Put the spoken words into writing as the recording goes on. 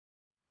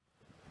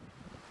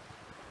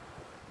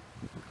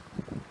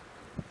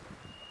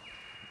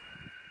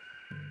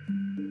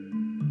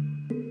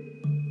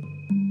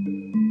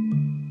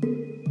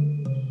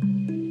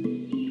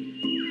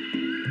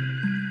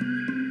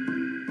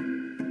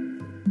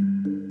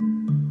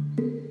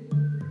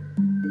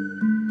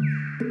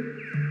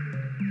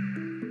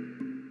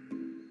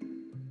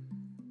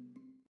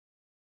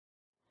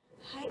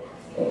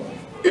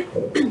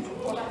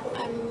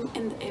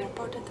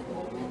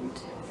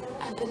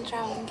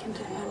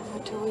for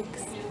 2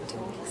 weeks.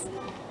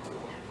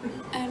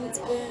 And it's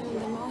been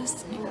the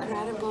most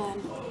incredible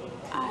and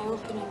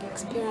eye-opening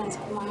experience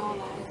of my whole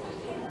life, I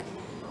think.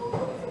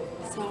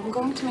 So I'm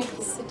going to make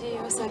this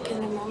video so I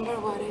can remember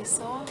what I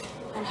saw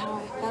and how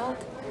I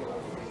felt.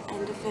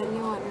 And if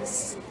anyone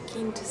is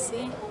keen to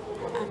see,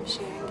 I'm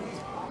sharing it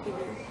with you.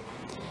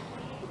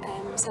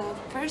 So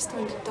first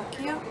went to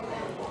Tokyo.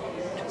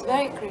 It was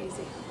very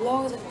crazy.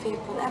 Loads of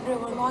people,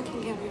 everyone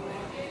walking everywhere.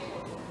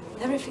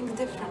 Everything's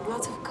different,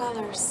 lots of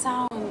colors,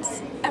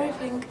 sounds,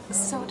 everything is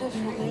so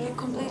different, like a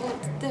completely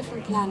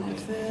different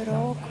planet. I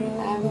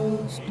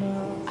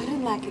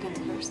didn't like it at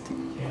first.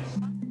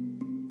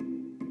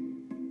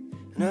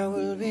 And I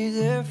will be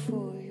there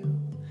for you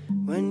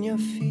when your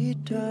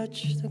feet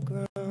touch the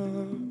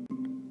ground.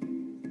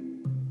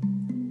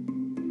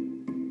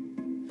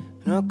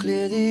 And I'll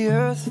clear the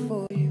earth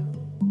for you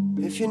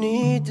if you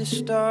need the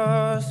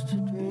stars to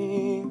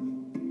dream.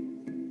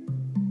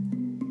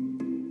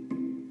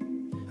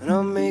 And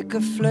I'll make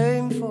a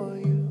flame for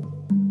you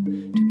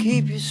to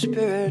keep your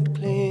spirit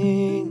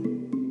clean.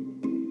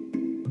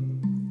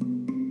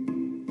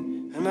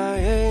 And my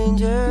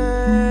angel,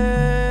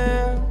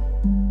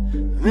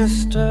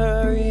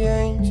 mystery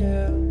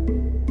angel,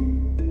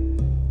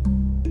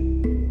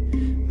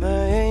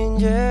 my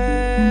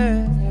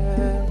angel,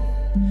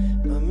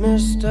 my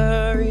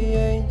mystery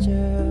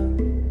angel.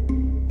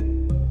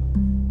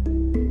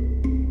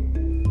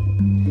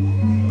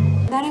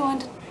 Then I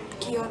went to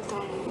Kyoto,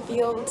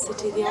 the old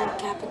city, the old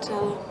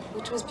capital,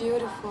 which was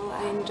beautiful.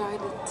 I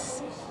enjoyed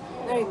it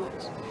very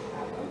much.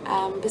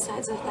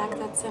 Besides the fact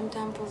that some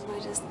temples were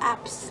just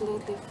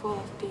absolutely full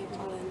of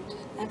people and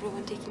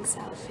everyone taking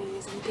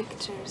selfies and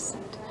pictures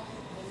and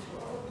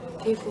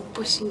people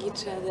pushing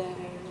each other,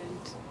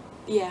 and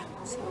yeah,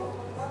 so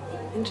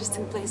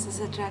interesting places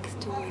attract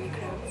too many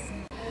crowds.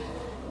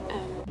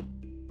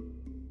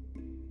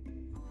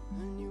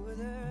 And you were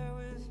there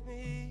with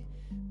me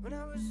when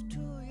I was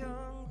too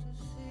young to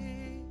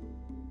see.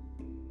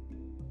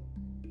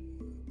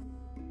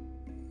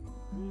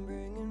 And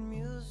bringing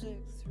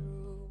music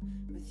through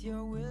with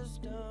your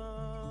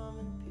wisdom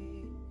and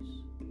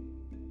peace.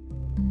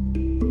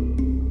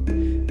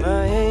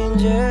 My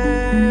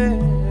angel,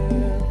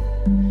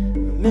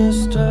 my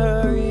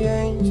mystery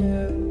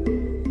angel,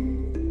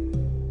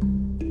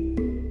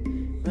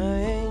 my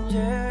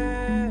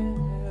angel,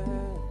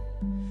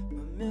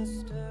 my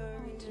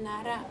mystery. To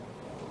Nara,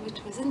 which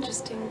was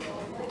interesting.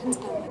 I didn't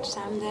spend much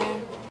time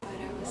there, but I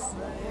was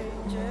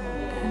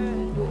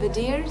with the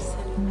deers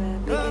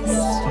and the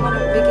biggest, one of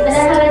the biggest.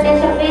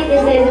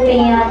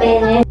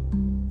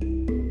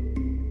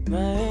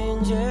 My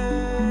angel.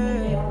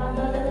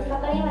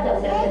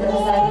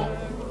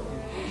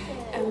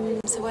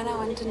 So when I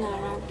went to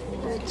Nara,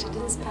 which I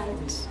didn't see as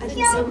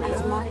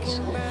much, it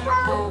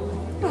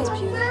was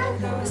beautiful.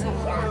 There was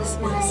this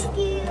nice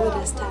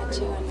Buddha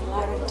statue and a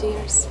lot of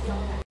deers.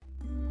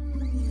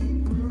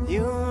 The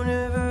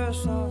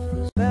universe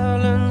offers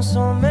balance,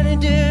 so many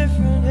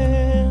different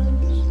hands.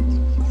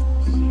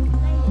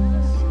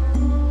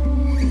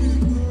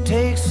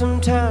 Take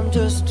some time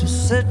just to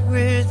sit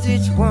with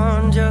each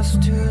one,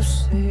 just to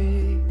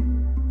see.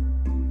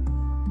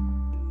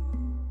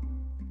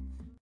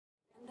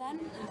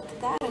 After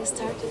that, I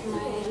started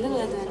my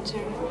little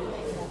adventure.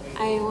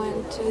 I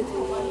went to the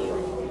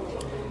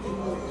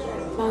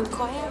Mount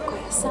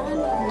Koyasan,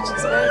 which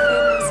is very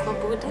famous for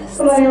Buddhists.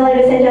 Good morning,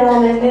 ladies and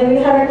gentlemen. May we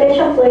have our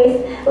attention, please?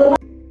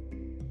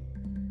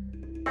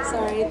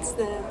 Sorry, it's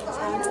the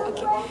sounds.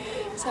 Okay,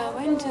 so I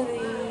went to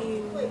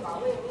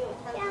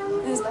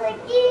this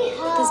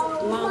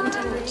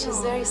mountain, which is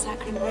very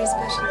sacred, very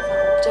special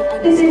for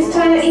Japanese. This is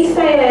China East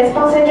Finance,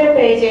 passenger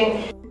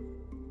paging.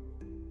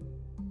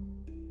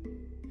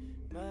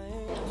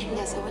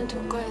 Yes, I went to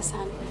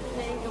Koyasan.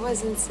 It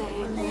was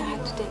insane. I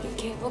had to take a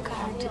cable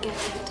car to get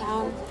to the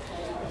town,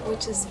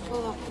 which is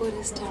full of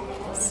Buddhist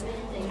temples.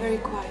 Very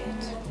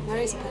quiet,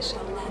 very special.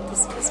 And then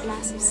this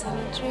massive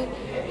cemetery,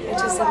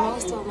 which is the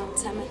most well-known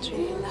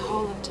cemetery in the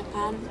whole of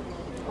Japan,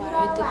 where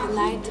I did the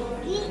night tour.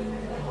 It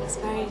was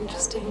very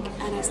interesting.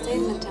 And I stayed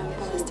in the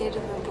temple. I stayed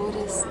with the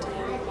Buddhist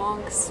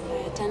monks. I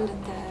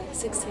attended the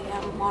 6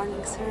 a.m.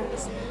 morning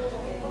service.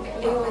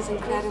 It was an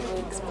incredible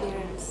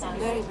experience.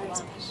 Very, very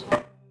special.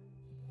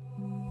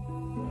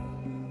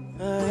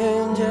 My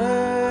angel,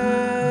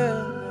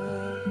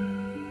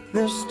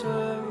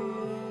 mystery.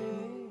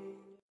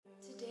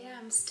 Today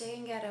I'm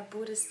staying at a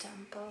Buddhist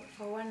temple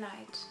for one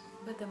night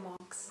with the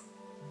monks.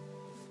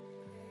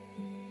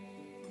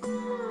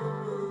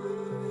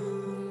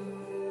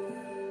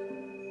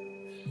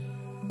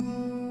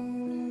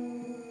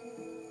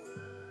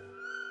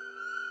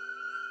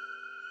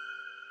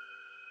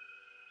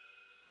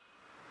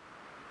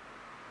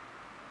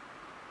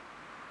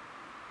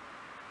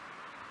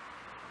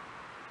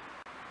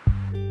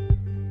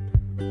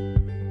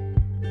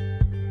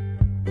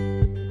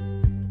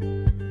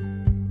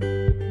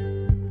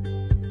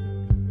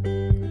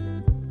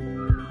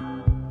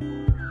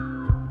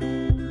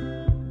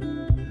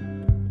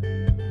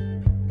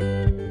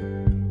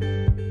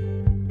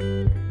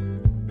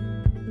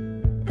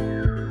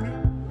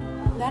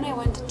 then I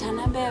went to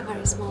Tanabe, a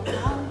very small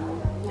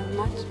town, not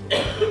much.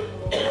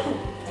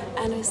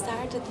 And I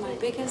started my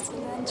biggest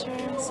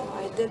adventure, so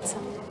I did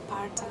some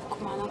parts of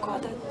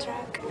Kumano-Koda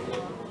track,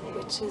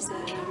 which is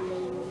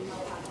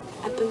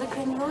a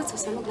pilgrim route, so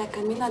something like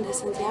Camino de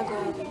Santiago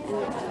in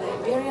the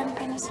Iberian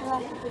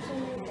Peninsula.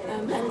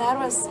 And that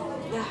was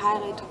the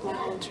highlight of my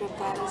whole trip.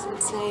 That was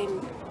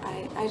insane.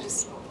 I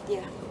just,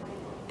 yeah,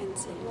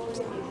 insane.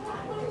 So,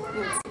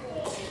 yes.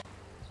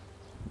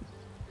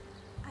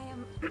 I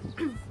am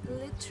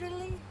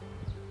literally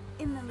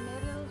in the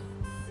middle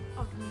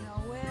of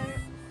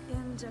nowhere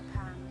in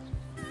Japan.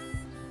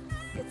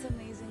 It's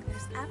amazing.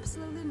 There's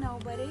absolutely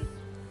nobody.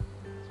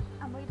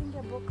 I'm reading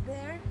a book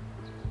there.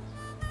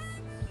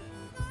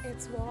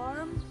 It's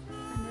warm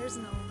and there's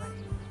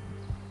nobody.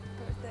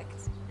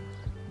 Perfect.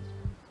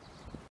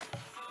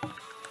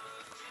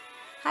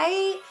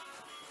 Hi.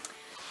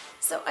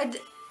 So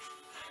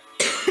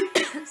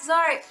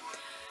sorry,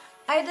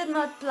 I did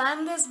not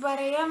plan this, but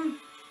I am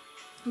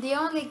the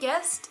only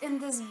guest in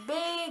this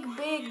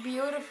big,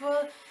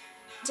 beautiful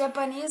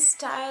Japanese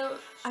style,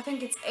 I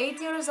think it's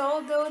 8 years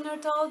old, the owner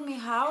told me,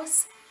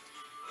 house.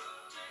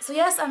 So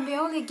yes, I'm the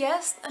only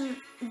guest and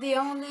the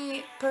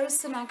only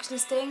person actually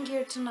staying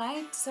here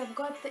tonight. So I've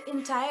got the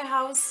entire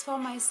house for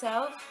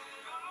myself.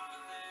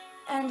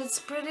 And it's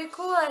pretty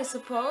cool, I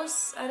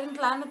suppose. I didn't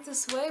plan it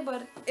this way,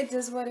 but it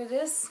is what it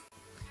is.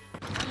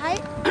 Hi!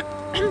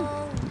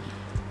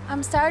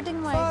 I'm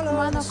starting my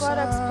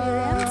Kumano-Koda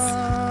experience.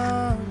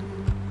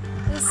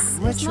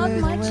 This is not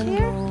much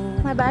here.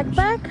 My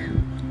backpack.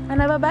 I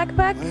have a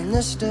backpack. When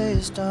this day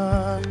is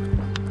done,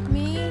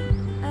 me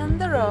and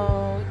the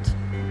road.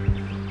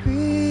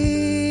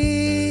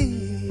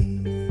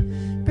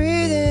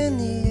 breathe in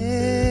the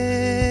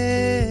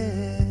air,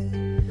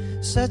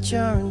 set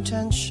your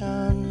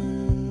intention.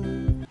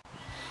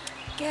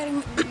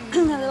 Getting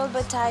a little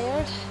bit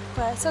tired,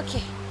 but it's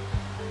okay.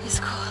 It's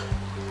cool.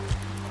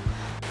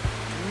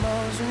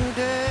 Tomorrow's a new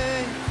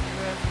day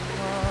for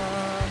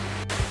everyone.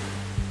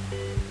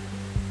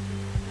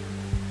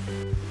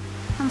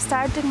 I'm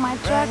starting my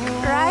trek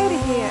right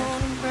here.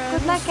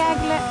 Good luck,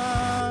 Agle.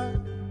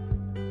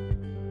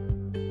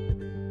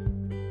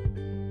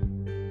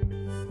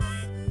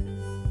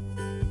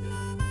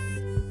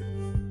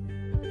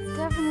 It's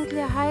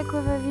definitely a hike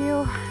with a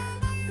view.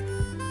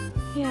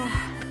 Yeah.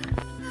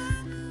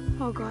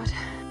 Oh God.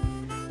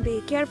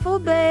 Be careful,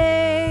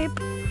 babe.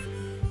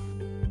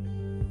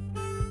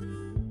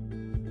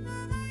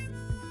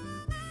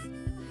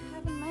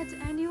 Haven't met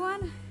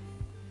anyone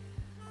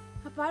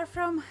apart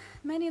from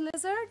many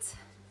lizards,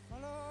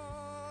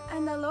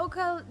 and a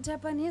local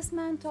Japanese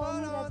man told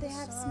me that they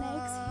have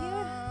snakes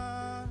here.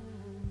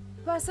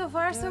 But so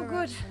far so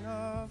good.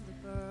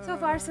 So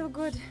far so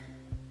good.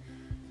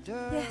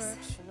 Yes.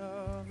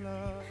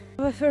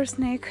 The first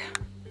snake.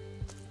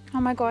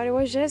 Oh my God, it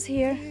was just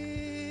here.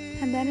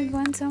 And then it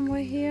went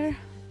somewhere here.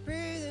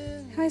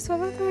 I saw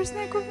the first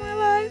snake of my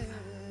life.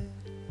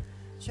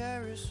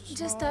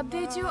 Just to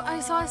update you, I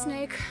saw a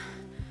snake.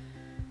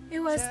 It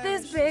was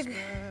this big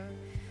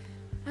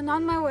and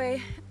on my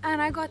way,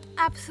 and I got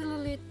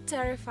absolutely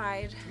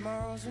terrified.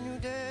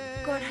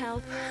 God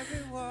help.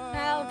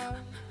 Help.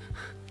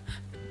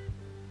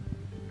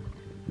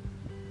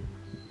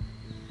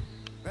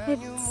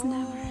 It's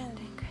never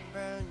ending.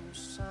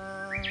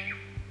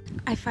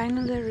 I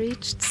finally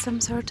reached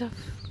some sort of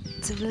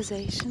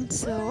civilization.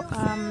 So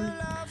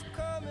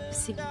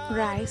see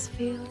rice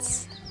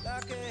fields,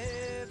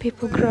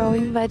 people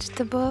growing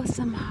vegetables,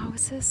 some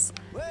houses,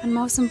 and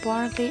most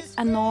importantly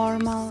a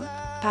normal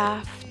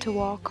path to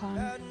walk on.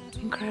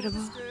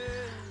 Incredible.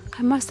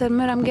 I must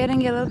admit I'm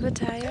getting a little bit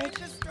tired,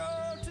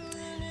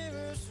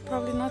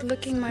 probably not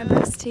looking my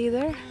best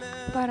either,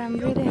 but I'm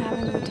really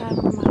having the time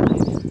of my life.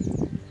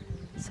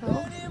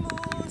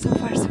 So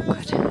far so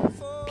good.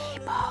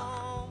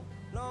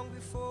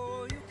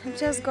 I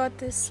just got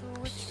this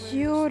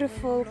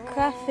beautiful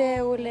cafe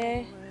au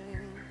lait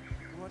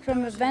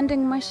from a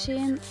vending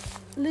machine,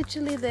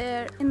 literally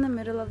there in the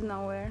middle of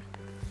nowhere.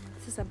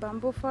 This is a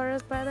bamboo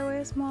forest, by the way,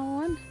 a small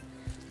one.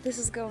 This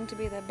is going to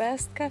be the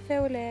best cafe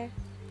au lait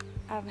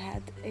I've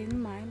had in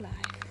my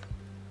life.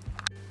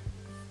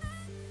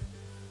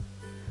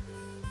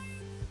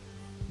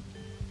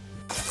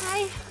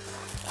 Hi!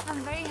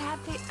 I'm very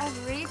happy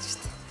I've reached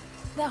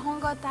the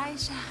Hongo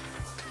Taisha.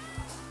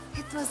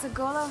 It was the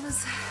goal of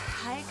this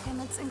hike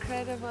and it's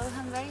incredible.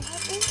 I'm very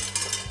happy.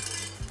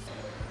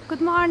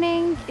 Good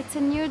morning! It's a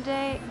new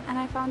day and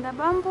I found a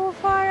bamboo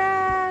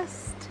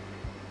forest.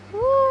 Woo!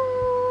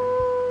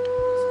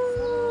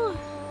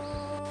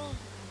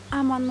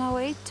 I'm on my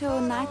way to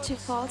Nachi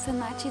Falls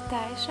and Nachi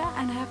Taisha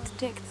and I have to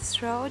take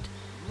this road.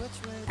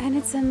 And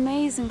it's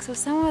amazing. So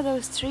some of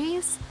those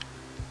trees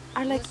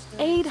are like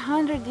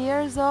 800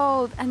 years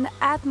old and the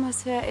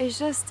atmosphere is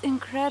just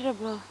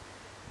incredible.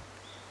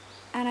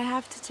 And I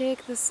have to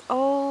take this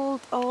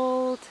old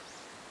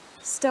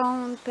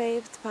stone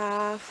paved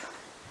path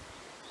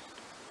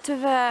to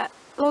the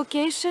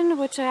location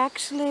which I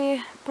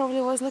actually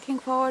probably was looking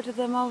forward to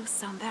the most.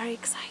 So I'm very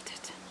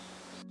excited.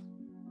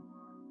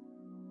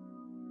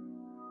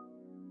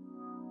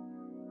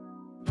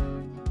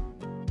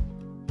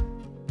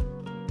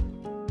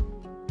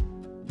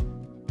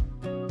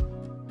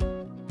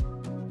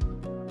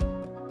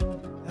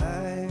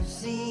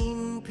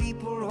 seen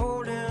people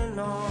holding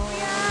on.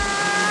 We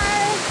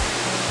are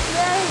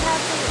very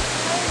happy,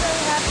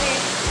 very happy.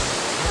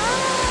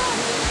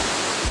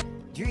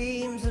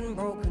 Dreams and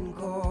broken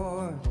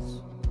chords.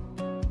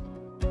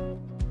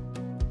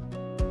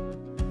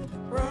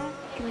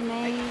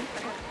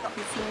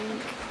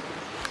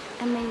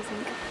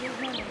 Amazing.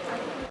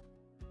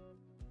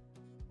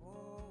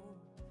 Oh,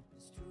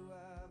 it's true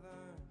I've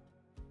earned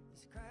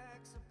these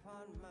cracks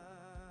upon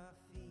my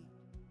feet.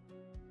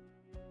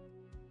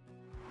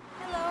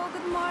 Hello,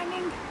 good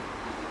morning.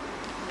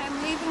 I'm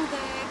leaving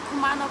the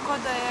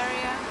Kumano-Kodo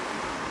area,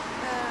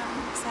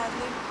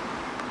 sadly.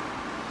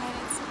 And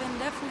it's been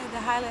definitely the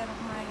highlight of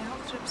my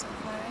whole trip so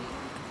far.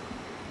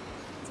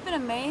 It's been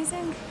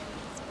amazing.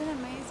 It's been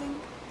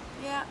amazing.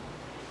 Yeah.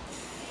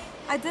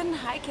 I didn't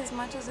hike as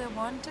much as I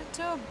wanted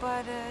to,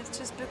 but it's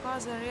just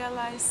because I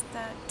realized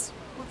that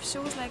with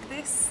shoes like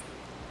this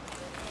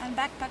and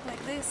backpack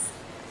like this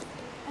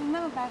and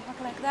another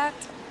backpack like that,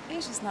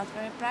 it's just not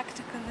very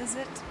practical, is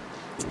it?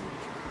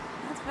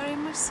 Not very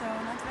much so,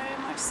 not very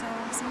much so.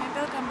 So maybe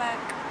I'll come back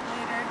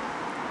later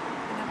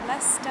and have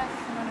less stuff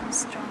when I'm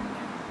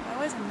stronger. That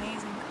was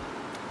amazing.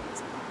 It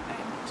was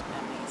very much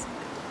amazing.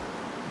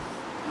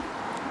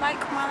 Like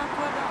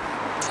Kumano-Kodo.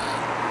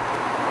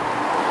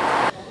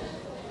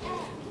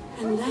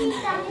 And then,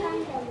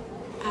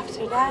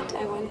 after that,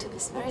 I went to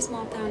this very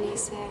small town,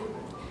 Ise.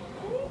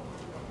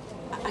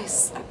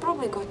 I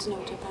probably got to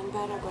know Japan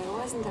better, but it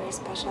wasn't very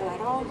special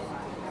at all.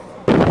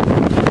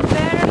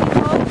 Barely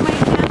hold my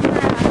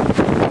camera.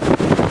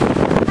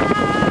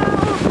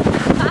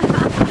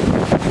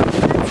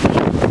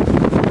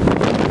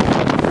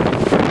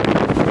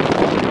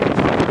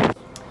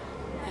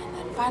 And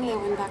then finally I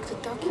went back to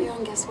Tokyo,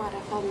 and guess what? I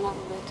fell in love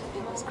with it.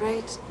 It was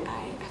great.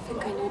 I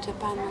think I knew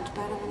Japan much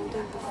better than I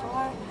did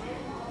before.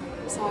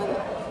 So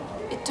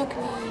it took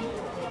me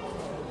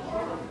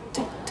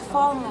to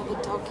fall in love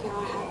with Tokyo.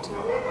 I had to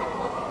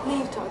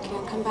leave Tokyo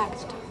and come back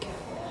to Tokyo.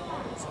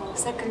 So a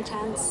second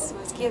chance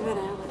was given,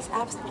 and it was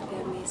absolutely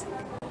amazing.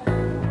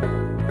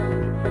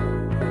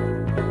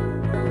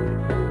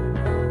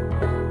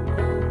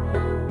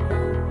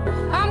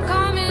 I'm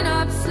coming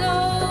up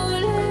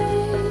slowly.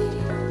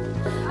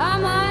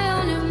 I'm high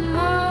on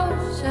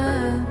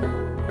emotion,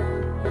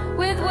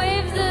 with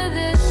waves of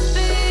this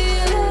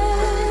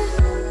feeling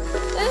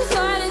as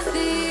fine as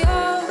the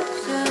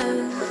ocean.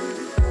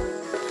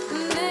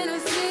 And then I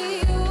see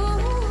you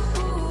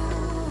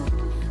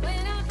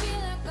when I feel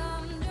like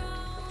I'm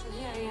drunk. So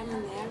here I am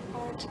in the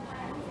airport.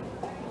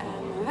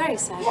 I'm very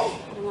sad. I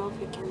don't know if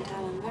you can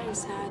tell. I'm very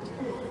sad.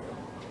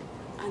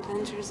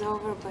 Adventure's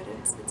over, but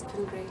it's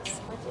been great.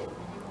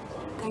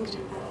 Thanks,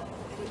 Japan.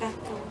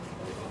 Arigato.